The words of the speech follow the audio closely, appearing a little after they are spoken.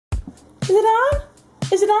Is it on?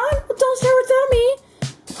 Is it on? Well, don't start without me.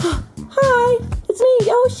 Hi, it's me,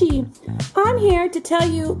 Yoshi. I'm here to tell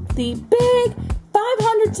you the big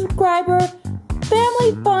 500 subscriber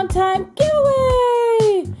Family Funtime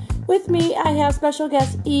giveaway. With me, I have special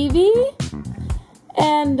guest Evie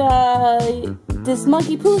and this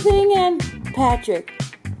monkey poo thing and Patrick.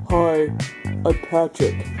 Hi, I'm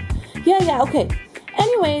Patrick. Yeah, okay.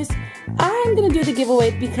 Anyways, I'm going to do the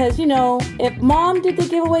giveaway because, you know, if Mom did the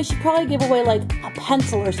giveaway, she'd probably give away, like, a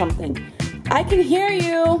pencil or something. I can hear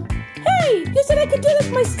you. Hey, you said I could do this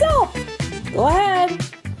myself. Go ahead.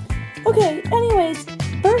 Okay, anyways,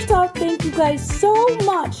 first off, thank you guys so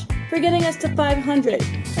much for getting us to 500.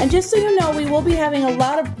 And just so you know, we will be having a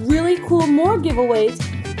lot of really cool more giveaways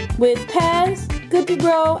with Pez, Good to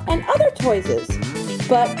Grow, and other toys.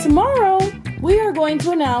 But tomorrow, we are going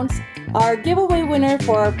to announce our giveaway winner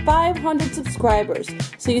for our 500 subscribers.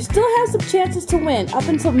 So you still have some chances to win up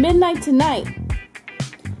until midnight tonight.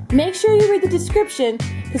 Make sure you read the description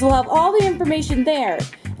because we'll have all the information there.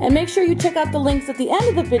 And make sure you check out the links at the end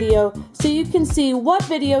of the video so you can see what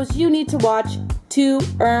videos you need to watch to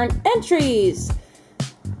earn entries.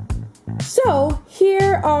 So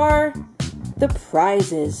here are the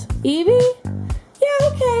prizes. Evie? Yeah,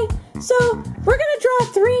 okay. So we're gonna draw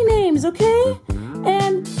 3 names, okay?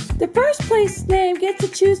 And the first place name gets to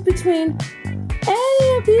choose between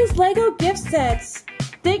any of these Lego gift sets.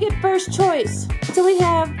 They get first choice. So we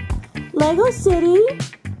have Lego City.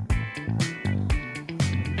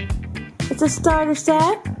 It's a starter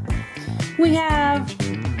set. We have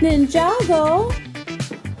Ninjago,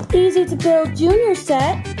 easy to build junior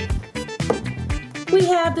set. We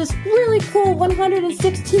have this really cool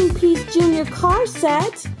 116-piece junior car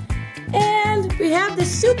set. And we have the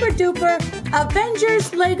super duper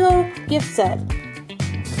Avengers Lego gift set.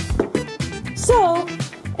 So,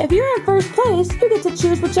 if you're in first place, you get to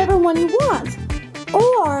choose whichever one you want.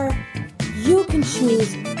 Or, you can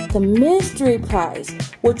choose the mystery prize,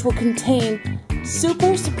 which will contain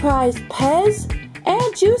super surprise Pez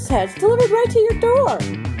and juice heads delivered right to your door.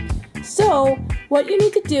 So, what you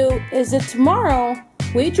need to do is if tomorrow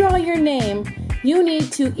we draw your name, you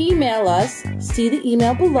need to email us, see the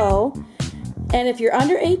email below, and if you're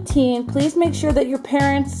under 18, please make sure that your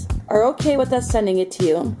parents are okay with us sending it to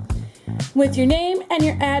you, with your name and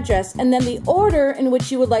your address, and then the order in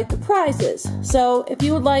which you would like the prizes. So if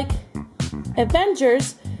you would like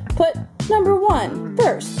Avengers, put number 1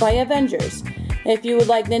 first by Avengers. If you would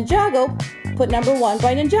like Ninjago, put number 1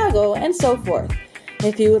 by Ninjago, and so forth.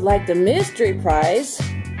 If you would like the mystery prize,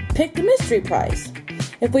 pick the mystery prize.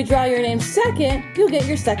 If we draw your name second, you'll get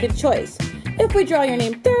your second choice. If we draw your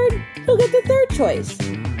name third, you'll get the third choice.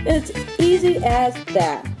 It's easy as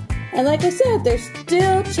that. And like I said, there's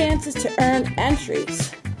still chances to earn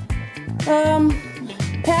entries.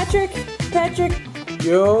 Patrick?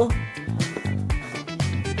 Yeah?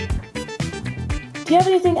 Do you have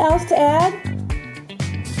anything else to add?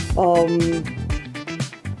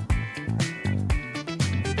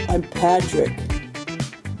 I'm Patrick.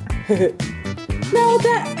 No,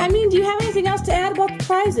 do you have anything else to add about the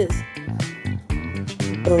prizes?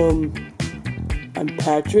 I'm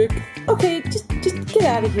Patrick. Okay, just get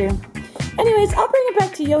out of here. Anyways, I'll bring it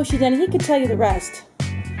back to Yoshi then, and he can tell you the rest.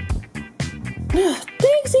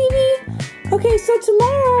 Thanks, Evie! Okay, so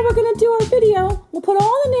tomorrow we're going to do our video. We'll put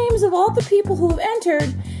all the names of all the people who have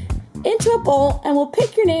entered into a bowl, and we'll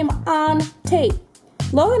pick your name on tape.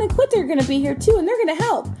 Logan and Quinter are going to be here too, and they're going to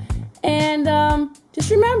help. And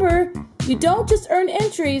just remember, you don't just earn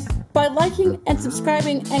entries by liking and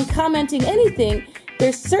subscribing and commenting anything.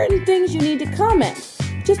 There's certain things you need to comment,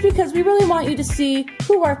 just because we really want you to see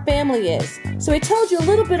who our family is. So we told you a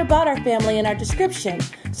little bit about our family in our description.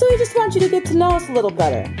 So we just want you to get to know us a little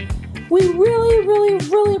better. We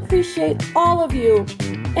really appreciate all of you.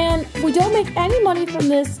 And we don't make any money from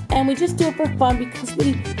this, and we just do it for fun because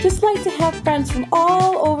we just like to have friends from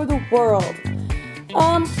all over the world.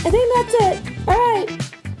 I think that's it. Alright,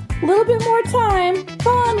 a little bit more time.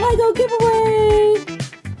 Fun Lego giveaway.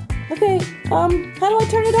 Okay, how do I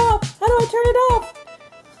turn it off? I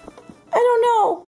don't know.